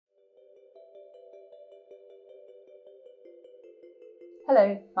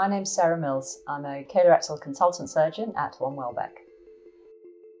Hello, my name's Sarah Mills. I'm a colorectal consultant surgeon at OneWelbeck.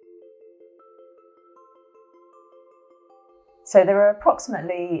 So there are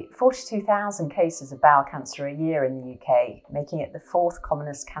approximately 42,000 cases of bowel cancer a year in the UK, making it the fourth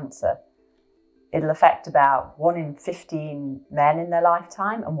commonest cancer. It'll affect about 1 in 15 men in their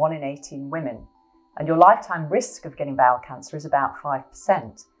lifetime and 1 in 18 women. And your lifetime risk of getting bowel cancer is about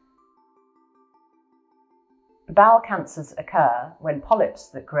 5%. Bowel cancers occur when polyps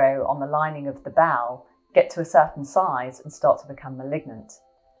that grow on the lining of the bowel get to a certain size and start to become malignant.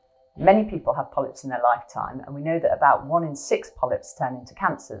 Many people have polyps in their lifetime, and we know that about 1 in 6 polyps turn into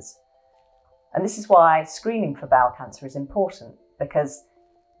cancers. And this is why screening for bowel cancer is important, because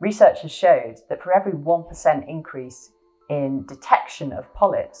research has showed that for every 1% increase in detection of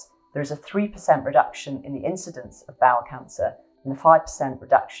polyps, there is a 3% reduction in the incidence of bowel cancer and a 5%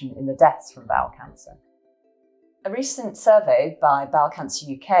 reduction in the deaths from bowel cancer. A recent survey by Bowel Cancer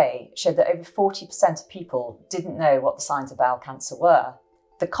UK showed that over 40% of people didn't know what the signs of bowel cancer were.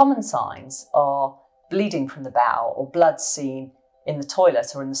 The common signs are bleeding from the bowel or blood seen in the toilet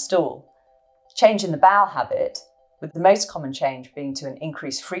or in the stool, change in the bowel habit, with the most common change being to an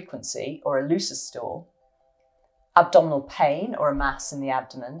increased frequency or a looser stool, abdominal pain or a mass in the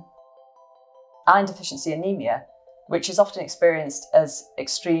abdomen, iron deficiency anemia, which is often experienced as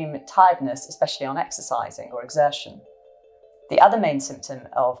extreme tiredness, especially on exercising or exertion. The other main symptom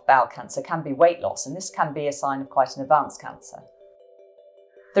of bowel cancer can be weight loss, and this can be a sign of quite an advanced cancer.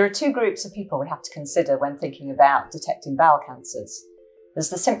 There are 2 groups of people we have to consider when thinking about detecting bowel cancers. There's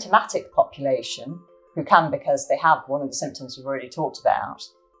the symptomatic population, who can because they have one of the symptoms we've already talked about.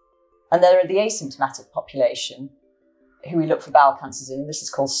 And there are the asymptomatic population, who we look for bowel cancers in, and this is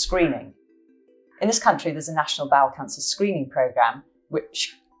called screening. In this country, there's a national bowel cancer screening programme,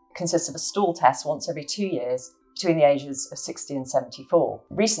 which consists of a stool test once every 2 years between the ages of 60 and 74.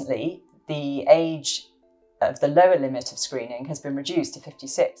 Recently, the age of the lower limit of screening has been reduced to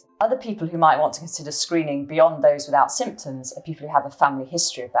 56. Other people who might want to consider screening beyond those without symptoms are people who have a family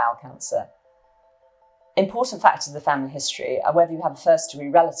history of bowel cancer. Important factors of the family history are whether you have a first-degree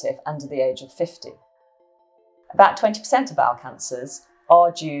relative under the age of 50. About 20% of bowel cancers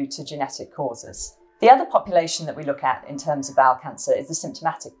are due to genetic causes. The other population that we look at in terms of bowel cancer is the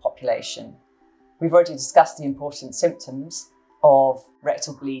symptomatic population. We've already discussed the important symptoms of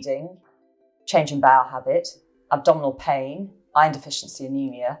rectal bleeding, change in bowel habit, abdominal pain, iron deficiency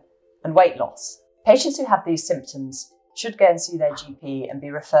anemia, and weight loss. Patients who have these symptoms should go and see their GP and be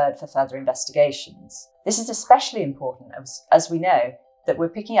referred for further investigations. This is especially important as we know that we're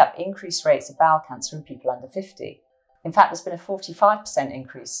picking up increased rates of bowel cancer in people under 50. In fact, there's been a 45%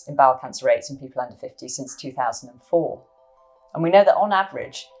 increase in bowel cancer rates in people under 50 since 2004. And we know that on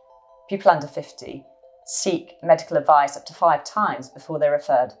average, people under 50 seek medical advice up to 5 times before they're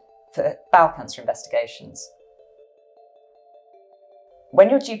referred for bowel cancer investigations.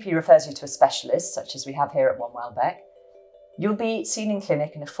 When your GP refers you to a specialist, such as we have here at OneWelbeck, you'll be seen in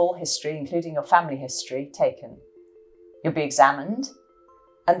clinic and a full history, including your family history, taken. You'll be examined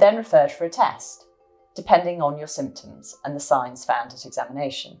and then referred for a test, depending on your symptoms and the signs found at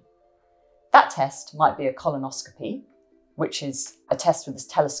examination. That test might be a colonoscopy, which is a test with a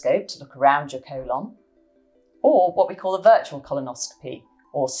telescope to look around your colon, or what we call a virtual colonoscopy,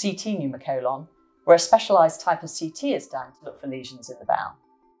 or CT pneumocolon, where a specialised type of CT is done to look for lesions in the bowel.